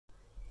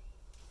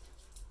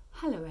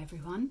Hello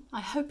everyone, I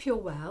hope you're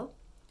well.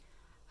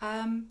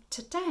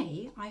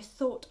 Today I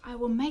thought I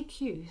will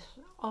make use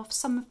of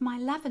some of my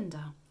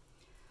lavender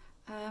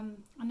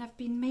and I've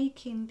been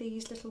making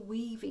these little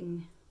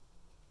weaving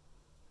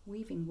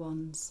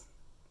wands,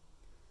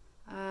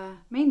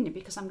 mainly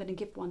because I'm going to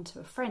give one to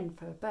a friend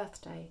for her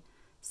birthday.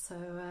 So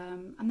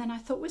and then I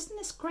thought, wasn't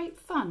this great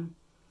fun?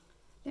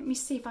 Let me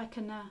see if I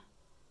can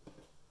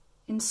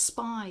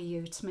inspire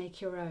you to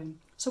make your own.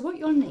 So what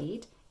you'll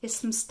need is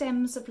some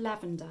stems of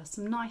lavender,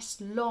 some nice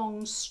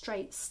long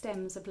straight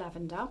stems of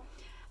lavender,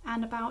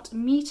 and about 1.5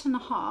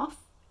 meters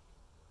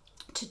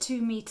to 2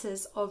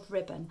 meters of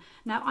ribbon.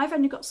 Now I've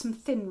only got some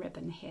thin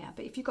ribbon here,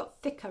 but if you've got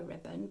thicker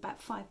ribbon,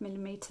 about 5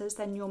 millimeters,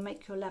 then you'll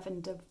make your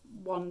lavender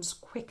wands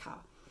quicker.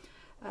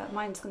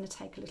 Mine's going to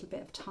take a little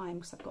bit of time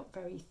because I've got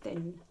very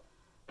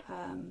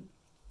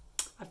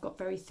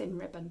thin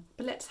ribbon,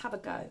 but let's have a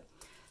go.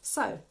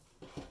 So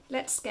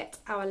let's get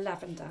our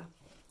lavender.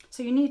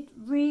 So you need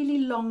really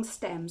long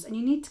stems and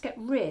you need to get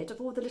rid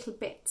of all the little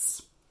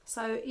bits.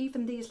 So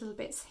even these little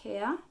bits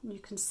here, you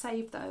can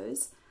save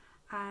those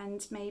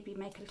and maybe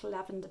make a little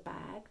lavender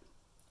bag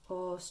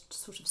or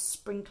sort of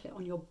sprinkle it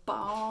on your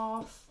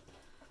bath.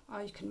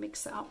 Or you can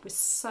mix it up with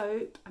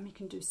soap, and you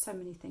can do so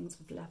many things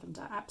with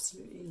lavender.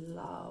 Absolutely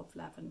love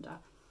lavender.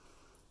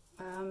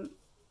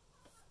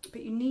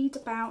 But you need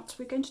about,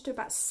 we're going to do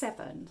about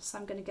 7. So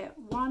I'm going to get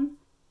 1,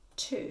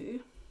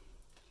 2,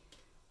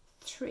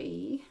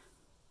 3,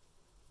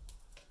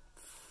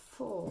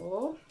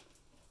 4,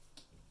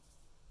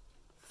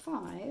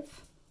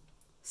 5,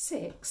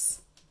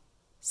 6,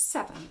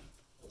 7.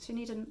 So you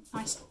need a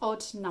nice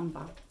odd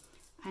number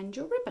and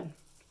your ribbon.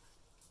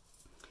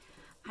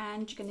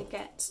 And you're going to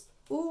get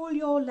all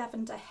your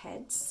lavender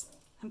heads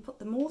and put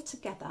them all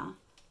together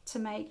to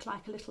make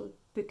like a little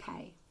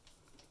bouquet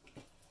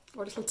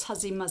or a little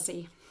tussie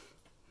muzzy,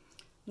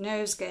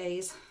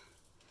 nosegays,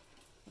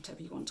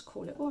 whatever you want to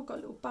call it. Oh, I've got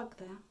a little bug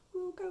there.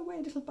 Oh, go away,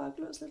 little bug.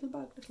 Look, it's a little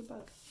bug, little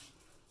bug.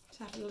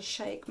 So have a little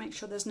shake, make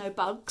sure there's no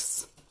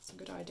bugs. That's a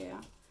good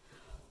idea.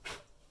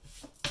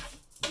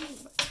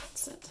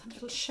 That's it. A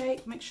little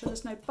shake, make sure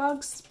there's no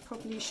bugs.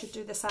 Probably you should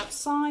do this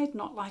outside,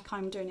 not like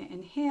I'm doing it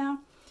in here.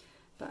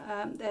 But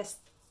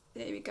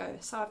there we go.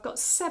 So I've got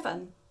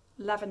 7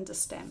 lavender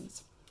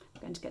stems.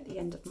 I'm going to get the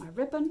end of my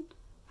ribbon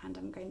and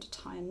I'm going to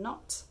tie a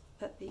knot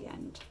at the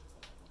end,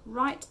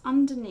 right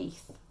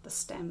underneath the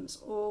stems,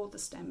 all the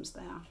stems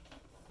there.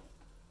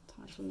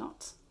 Tie a little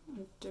knot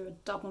and do a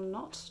double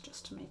knot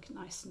just to make it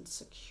nice and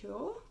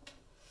secure.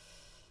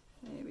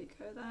 There we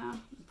go there,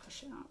 and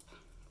push it up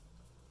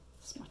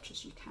as much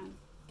as you can.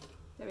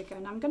 There we go.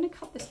 Now I'm going to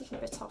cut this little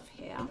bit off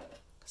here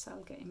because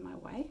that'll get in my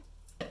way.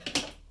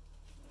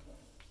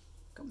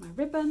 Got my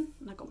ribbon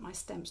and I've got my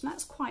stems, and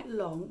that's quite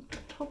long. I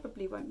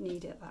probably won't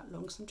need it that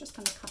long, so I'm just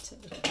going to cut it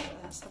a little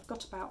bit there. So I've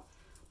got about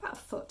a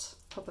foot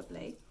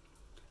probably.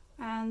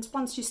 And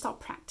once you start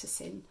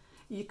practicing,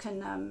 you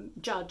can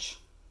judge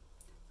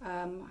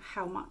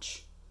how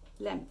much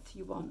length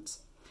you want.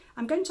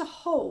 I'm going to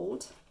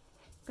hold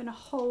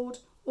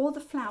all the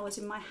flowers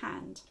in my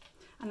hand,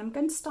 and I'm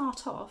going to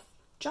start off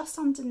just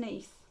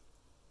underneath,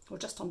 or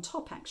just on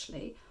top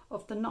actually,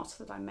 of the knot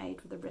that I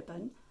made with the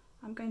ribbon.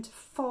 I'm going to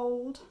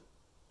fold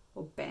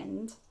or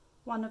bend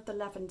one of the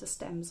lavender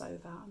stems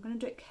over. I'm going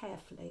to do it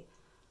carefully,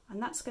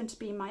 and that's going to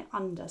be my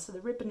under, so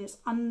the ribbon is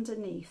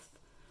underneath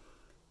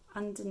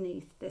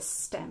this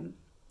stem.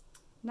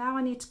 Now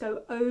I need to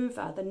go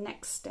over the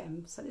next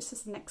stem. So this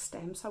is the next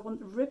stem. So I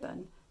want the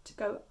ribbon to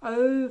go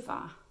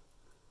over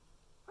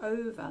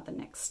the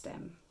next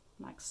stem,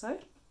 like so.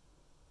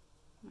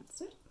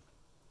 That's it.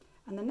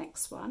 And the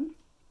next one,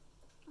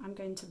 I'm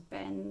going to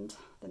bend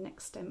the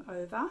next stem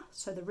over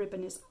so the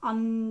ribbon is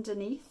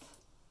underneath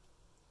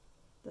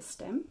the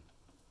stem.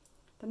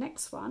 The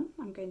next one,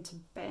 I'm going to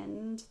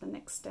bend the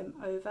next stem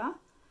over,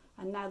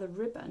 and now the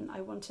ribbon,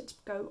 I want it to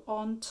go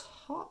on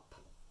top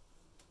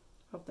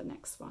of the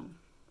next one.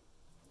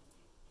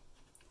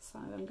 So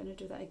I'm going to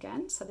do that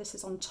again. So this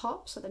is on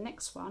top. So the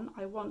next one,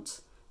 I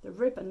want the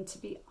ribbon to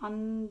be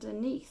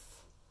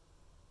underneath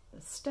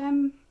the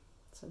stem.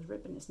 So the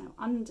ribbon is now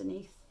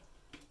underneath.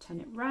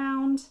 Turn it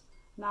round.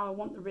 Now I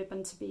want the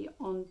ribbon to be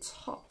on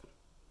top.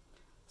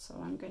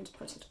 So I'm going to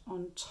put it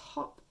on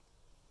top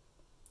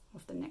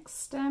of the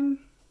next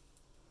stem.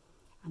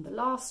 And the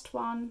last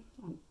one,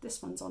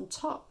 this one's on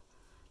top.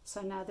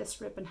 So now this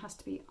ribbon has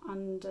to be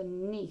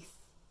underneath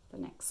the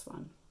next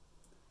one.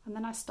 And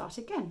then I start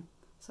again.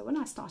 So when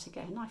I start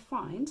again, I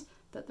find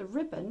that the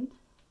ribbon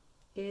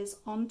is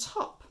on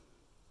top,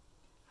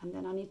 and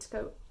then I need to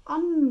go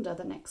under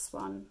the next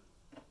one,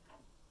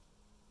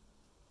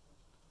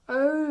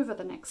 over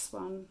the next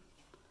one,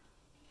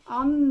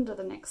 under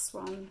the next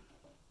one,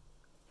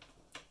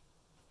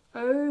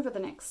 over the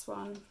next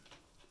one,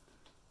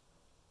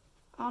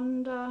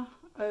 under,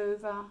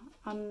 over,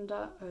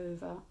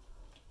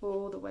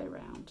 all the way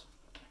around.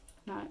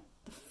 Now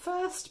the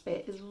first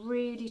bit is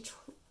really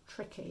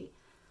tricky.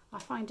 I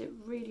find it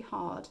really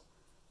hard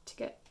to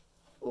get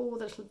all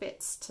the little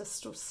bits to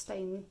sort of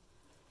stay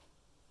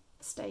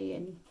stay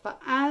in.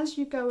 But as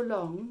you go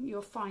along,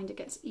 you'll find it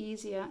gets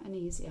easier and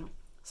easier.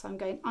 So I'm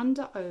going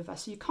under, over,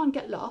 so you can't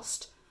get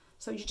lost.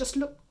 So you just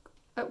look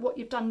at what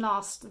you've done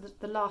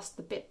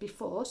the bit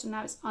before. So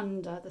now it's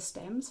under the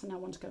stem. So now I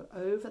want to go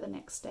over the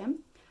next stem.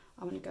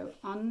 I want to go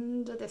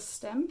under this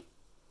stem,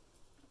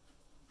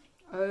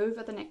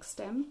 over the next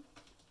stem,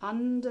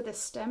 under this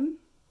stem,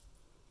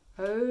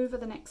 over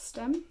the next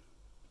stem,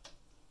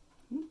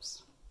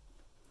 oops,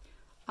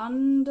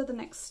 under the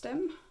next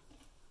stem,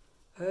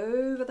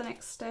 over the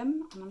next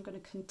stem, and I'm going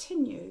to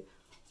continue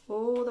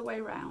all the way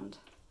around,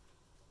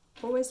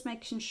 always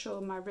making sure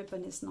my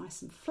ribbon is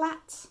nice and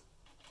flat.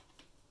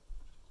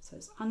 So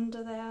it's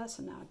under there,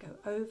 so now I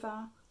go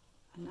over,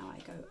 and now I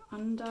go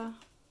under,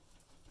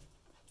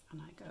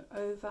 and I go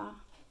over,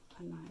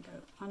 and I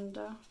go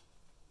under.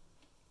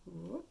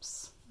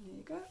 Whoops, there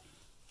you go.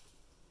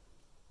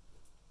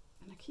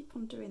 And I keep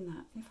on doing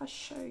that. And if I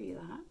show you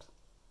that,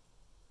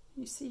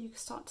 you see, you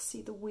start to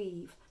see the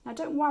weave. Now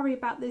don't worry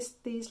about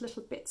these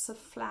little bits of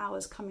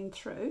flowers coming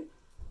through,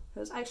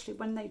 because actually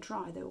when they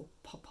dry they'll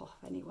pop off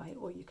anyway,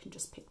 or you can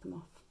just pick them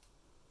off,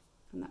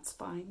 and that's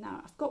fine.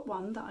 Now I've got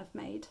one that I've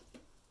made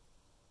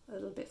a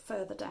little bit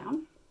further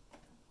down,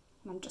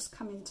 and I'm just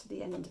coming to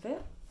the end of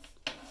it.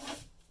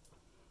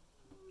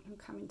 I'm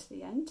coming to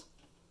the end.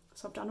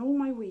 So I've done all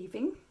my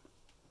weaving,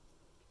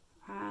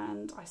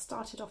 and I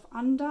started off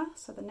under,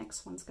 so the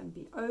next one's going to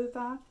be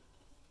over,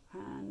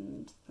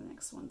 and the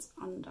next one's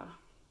under.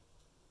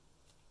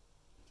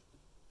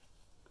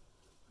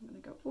 I'm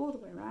going to go all the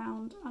way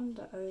around,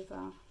 under,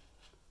 over,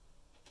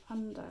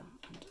 under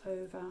and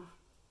over.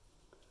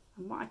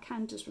 And what I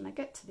can do is when I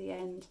get to the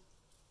end,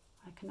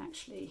 I can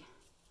actually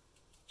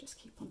just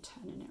keep on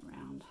turning it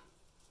around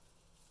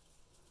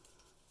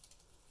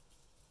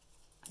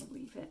and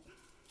weave it.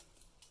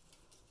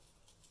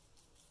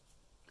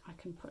 I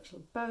can put a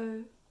little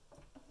bow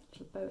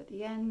at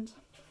the end,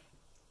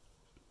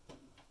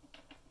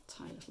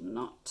 tie a little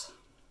knot.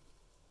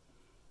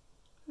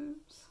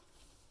 Oops.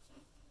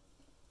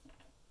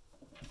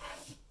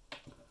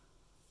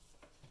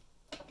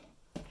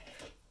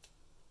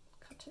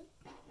 Cut it.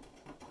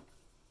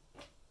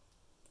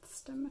 The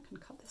stem, I can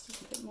cut this a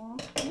little bit more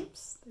off.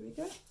 Oops, there we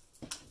go.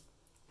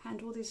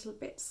 And all these little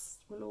bits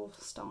will all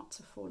start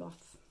to fall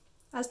off.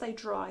 As they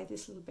dry,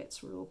 these little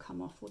bits will all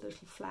come off, all the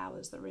little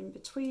flowers that are in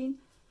between.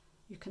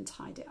 You can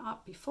tie it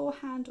up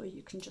beforehand, or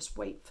you can just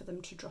wait for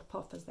them to drop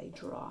off as they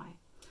dry.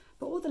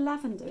 But all the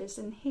lavender is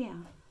in here.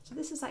 So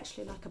this is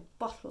actually like a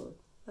bottle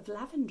of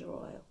lavender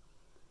oil.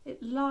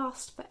 It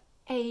lasts for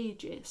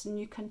ages, and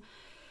you can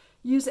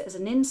use it as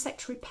an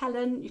insect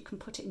repellent. You can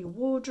put it in your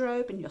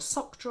wardrobe, in your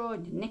sock drawer,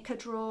 in your knicker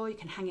drawer. You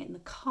can hang it in the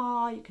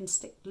car. You can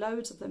stick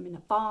loads of them in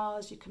a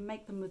vase. You can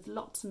make them with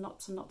lots and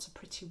lots and lots of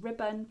pretty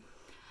ribbon.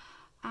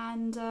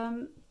 And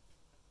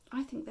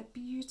I think they're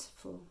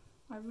beautiful.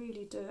 I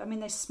really do. I mean,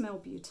 they smell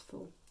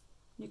beautiful.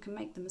 You can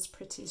make them as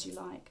pretty as you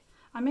like.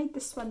 I made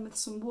this one with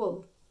some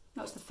wool.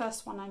 That was the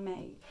first one I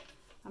made.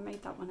 I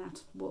made that one out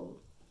of wool.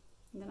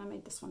 And then I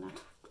made this one out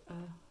of,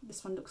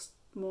 this one looks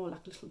more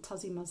like a little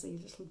tussie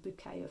muzzy, little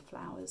bouquet of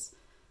flowers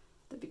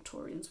that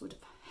Victorians would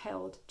have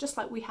held. Just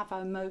like we have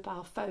our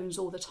mobile phones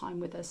all the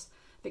time with us.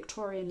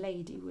 Victorian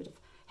lady would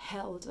have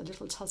held a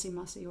little tussie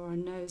muzzy or a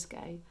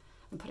nosegay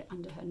and put it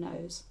under her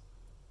nose.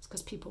 It's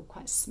because people were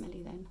quite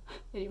smelly then.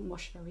 They didn't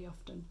wash very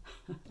often.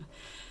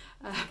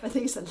 But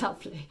these are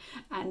lovely,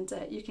 and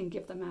you can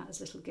give them out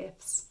as little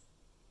gifts.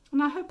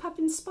 And I hope I've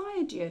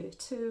inspired you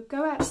to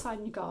go outside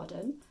in your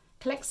garden,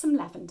 collect some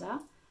lavender,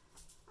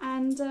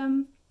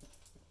 and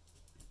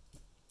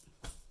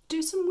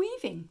do some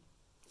weaving.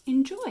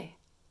 Enjoy.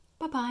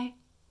 Bye-bye.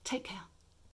 Take care.